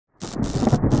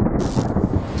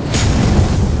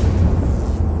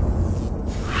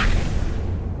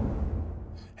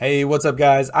Hey, what's up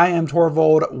guys? I am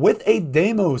Torvald with a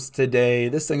Deimos today.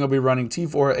 This thing will be running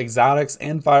T4 exotics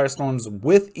and firestorms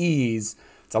with ease.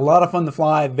 It's a lot of fun to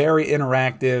fly, very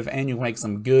interactive, and you can make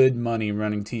some good money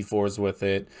running T4s with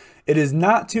it. It is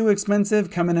not too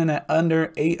expensive, coming in at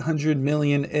under 800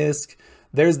 million ISK.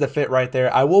 There's the fit right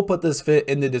there. I will put this fit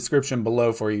in the description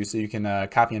below for you so you can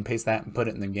copy and paste that and put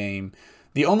it in the game.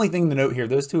 The only thing to note here,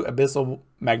 those two abyssal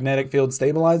magnetic field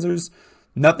stabilizers,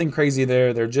 nothing crazy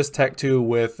there. They're just Tech 2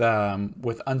 with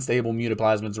unstable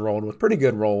mutaplasmids rolled with pretty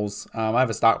good rolls. I have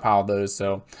a stockpile of those,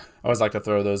 so I always like to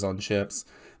throw those on ships.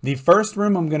 The first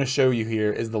room I'm going to show you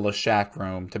here is the Leshak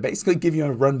room to basically give you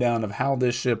a rundown of how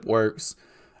this ship works.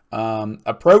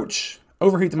 Approach,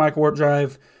 overheat the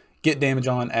microwarpdrive, get damage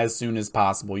on as soon as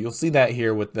possible. You'll see that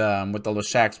here with the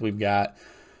Leshaks we've got.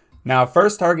 Now,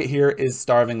 first target here is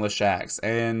starving Leshaks,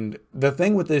 and the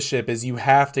thing with this ship is you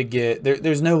have to get,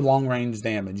 there's no long range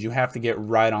damage. You have to get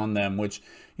right on them, which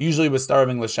usually with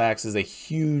starving Leshaks is a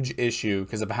huge issue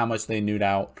because of how much they nude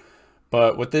out.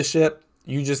 But with this ship,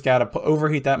 you just got to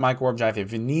overheat that microwarpdrive.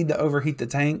 If you need to overheat the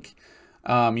tank,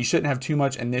 you shouldn't have too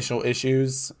much initial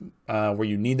issues where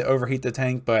you need to overheat the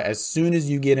tank, but as soon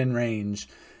as you get in range,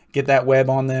 get that web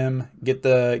on them, get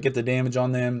the damage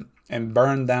on them, and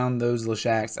burn down those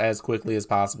Leshaks as quickly as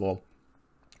possible.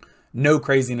 No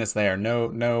craziness there.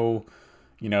 No,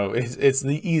 you know, it's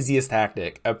the easiest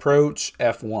tactic. Approach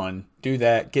F1. Do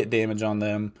that. Get damage on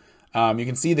them. You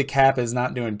can see the cap is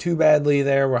not doing too badly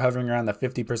there. We're hovering around the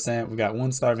 50%. We've got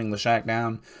one starving Leshak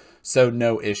down, so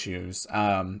no issues.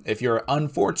 If you're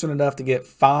unfortunate enough to get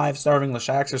 5 starving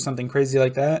Leshaks or something crazy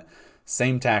like that,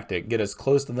 same tactic. Get as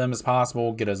close to them as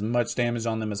possible, get as much damage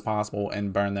on them as possible,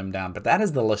 and burn them down. But that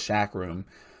is the Leshak room.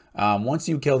 Once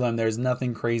you kill them, there's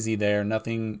nothing crazy there.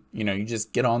 Nothing, you know, you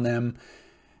just get on them,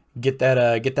 get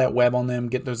that web on them,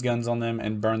 get those guns on them,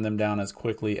 and burn them down as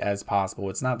quickly as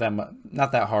possible. It's not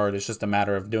that hard. It's just a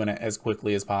matter of doing it as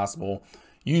quickly as possible.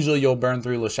 Usually you'll burn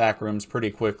through Leshak rooms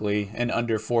pretty quickly in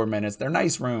under 4 minutes. They're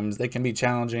nice rooms. They can be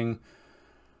challenging.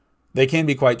 They can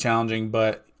be quite challenging,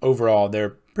 but overall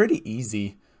they're pretty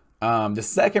easy. The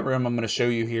second room I'm going to show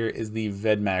you here is the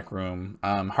Vedmak room.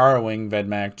 Harrowing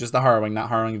Vedmak, just the Harrowing, not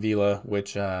Harrowing Vila,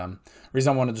 which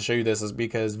reason I wanted to show you this is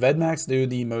because Vedmaks do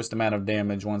the most amount of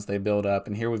damage once they build up,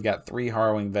 and here we've got 3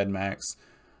 Harrowing Vedmaks.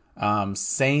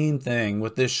 Same thing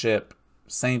with this ship,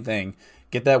 same thing.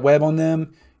 Get that web on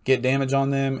them, get damage on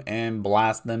them, and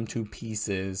blast them to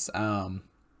pieces.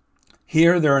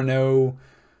 Here there are no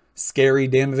scary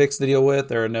Damavix to deal with.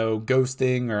 There are no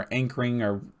ghosting or anchoring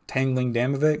or tangling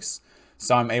Damavix,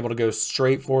 so I'm able to go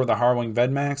straight for the Harrowing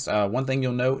Vedmaks. One thing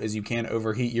you'll note is you can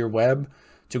overheat your web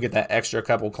to get that extra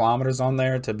couple kilometers on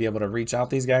there to be able to reach out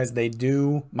these guys. They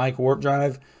do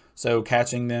microwarpdrive, so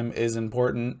catching them is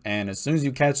important, and as soon as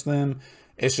you catch them,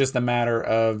 it's just a matter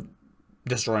of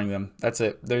destroying them. That's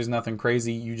it. There's nothing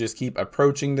crazy. You just keep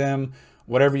approaching them,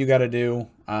 whatever you got to do.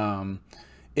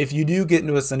 If you do get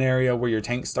into a scenario where your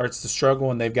tank starts to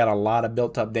struggle and they've got a lot of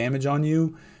built up damage on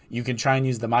you, you can try and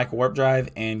use the microwarpdrive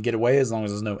and get away as long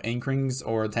as there's no anchorings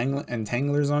or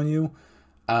entanglers on you.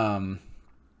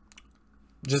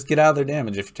 Just get out of their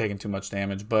damage if you're taking too much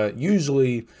damage. But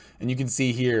usually, and you can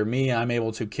see here, I'm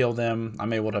able to kill them.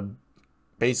 I'm able to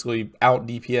basically out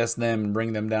DPS them and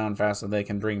bring them down faster than they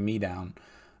can bring me down.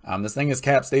 This thing is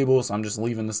cap stable, so I'm just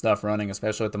leaving the stuff running,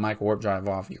 especially with the microwarpdrive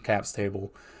off. Your cap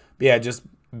stable. But yeah, just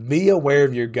be aware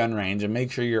of your gun range and make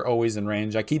sure you're always in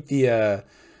range. I keep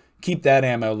that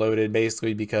ammo loaded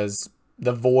basically because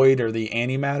the Void or the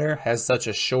Antimatter has such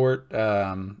a short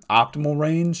optimal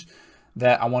range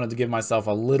that I wanted to give myself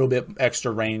a little bit extra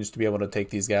range to be able to take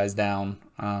these guys down.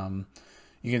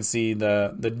 You can see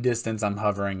the distance I'm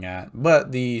hovering at,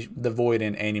 but the Void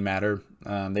and Antimatter,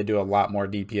 they do a lot more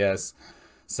DPS.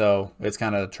 So it's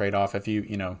kind of a trade-off. If you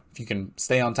can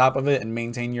stay on top of it and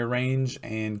maintain your range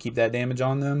and keep that damage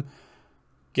on them,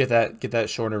 get that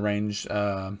shorter range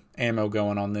ammo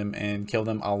going on them and kill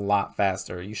them a lot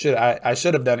faster. I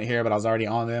should have done it here, but I was already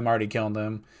on them, already killing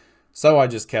them. So I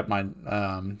just kept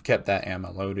that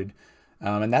ammo loaded.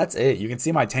 And that's it. You can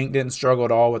see my tank didn't struggle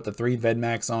at all with the 3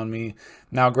 Vedmaks on me.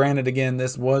 Now, granted, again,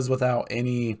 this was without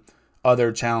any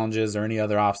other challenges or any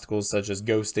other obstacles such as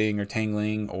ghosting or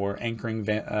tangling or anchoring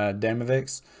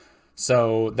Damavix.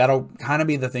 So that'll kind of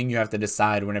be the thing you have to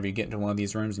decide whenever you get into one of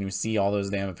these rooms and you see all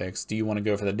those Damavix. Do you want to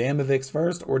go for the Damavix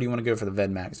first, or do you want to go for the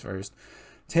Vedmaks first?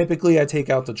 Typically, I take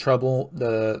out the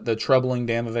troubling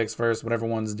Damavix first, whatever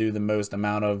ones do the most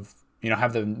amount of,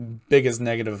 have the biggest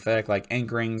negative effect. Like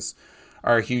anchorings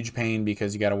are a huge pain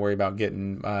because you got to worry about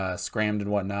getting scrammed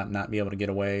and whatnot, not be able to get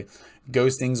away.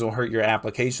 Ghostings will hurt your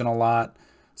application a lot.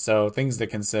 So things to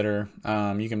consider.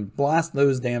 You can blast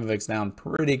those Damavix down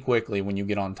pretty quickly when you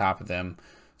get on top of them.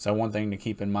 So one thing to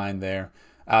keep in mind there.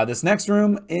 This next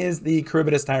room is the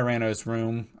Guristas Tyrannos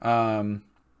room.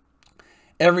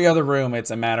 Every other room, it's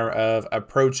a matter of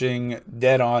approaching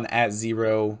dead on at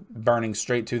 0, burning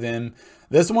straight to them.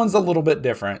 This one's a little bit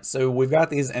different. So we've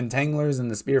got these Entanglers and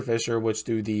the Spearfisher, which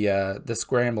do the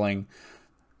scrambling.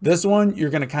 This one, you're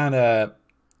gonna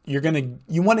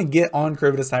you want to get on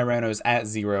Guristas Tyrannos at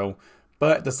 0,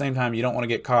 but at the same time, you don't want to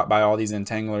get caught by all these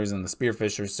Entanglers and the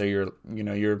Spearfishers. So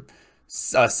you're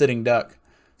sitting duck.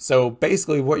 So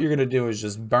basically, what you're gonna do is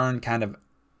just burn kind of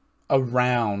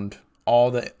around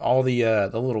all the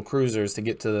little cruisers to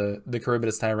get to the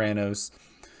Guristas Tyrannos.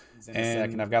 In a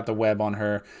second, I've got the web on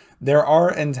her. There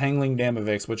are entangling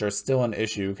Damavix, which are still an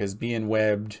issue because being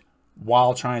webbed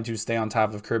while trying to stay on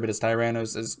top of Guristas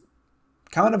Tyrannos is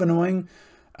kind of annoying.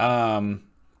 But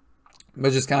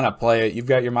just kind of play it. You've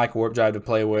got your Microwarpdrive to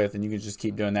play with, and you can just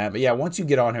keep doing that. But yeah, once you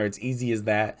get on her, it's easy as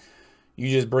that. You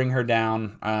just bring her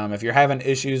down. If you're having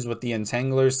issues with the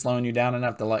Entanglers slowing you down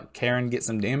enough to let Karen get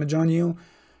some damage on you,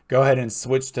 go ahead and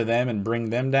switch to them and bring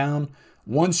them down.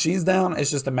 Once she's down,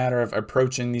 it's just a matter of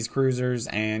approaching these cruisers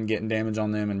and getting damage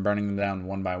on them and burning them down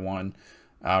one by one.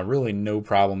 Really no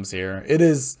problems here. It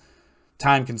is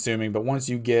time consuming, but once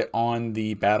you get on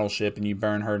the battleship and you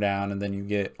burn her down and then you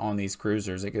get on these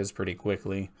cruisers, it goes pretty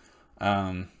quickly.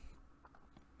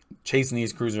 Chasing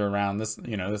these cruisers around, this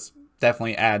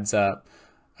definitely adds up.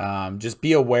 Just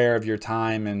be aware of your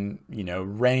time, and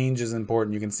range is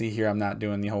important. You can see here I'm not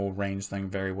doing the whole range thing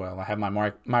very well. I have my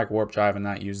Microwarpdrive and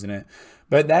not using it,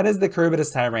 but that is the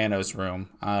Guristas Tyrannos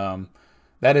room.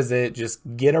 That is it. Just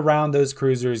get around those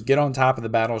cruisers, get on top of the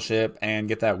battleship, and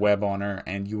get that web on her,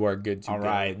 and you are good to go. All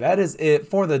right, that is it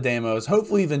for the Deimos.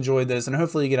 Hopefully you've enjoyed this, and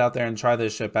hopefully you get out there and try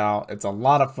this ship out. It's a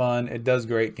lot of fun. It does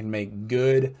great. Can make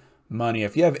good money.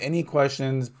 If you have any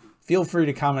questions, feel free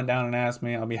to comment down and ask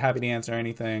me. I'll be happy to answer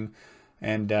anything,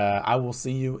 and I will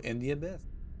see you in the abyss.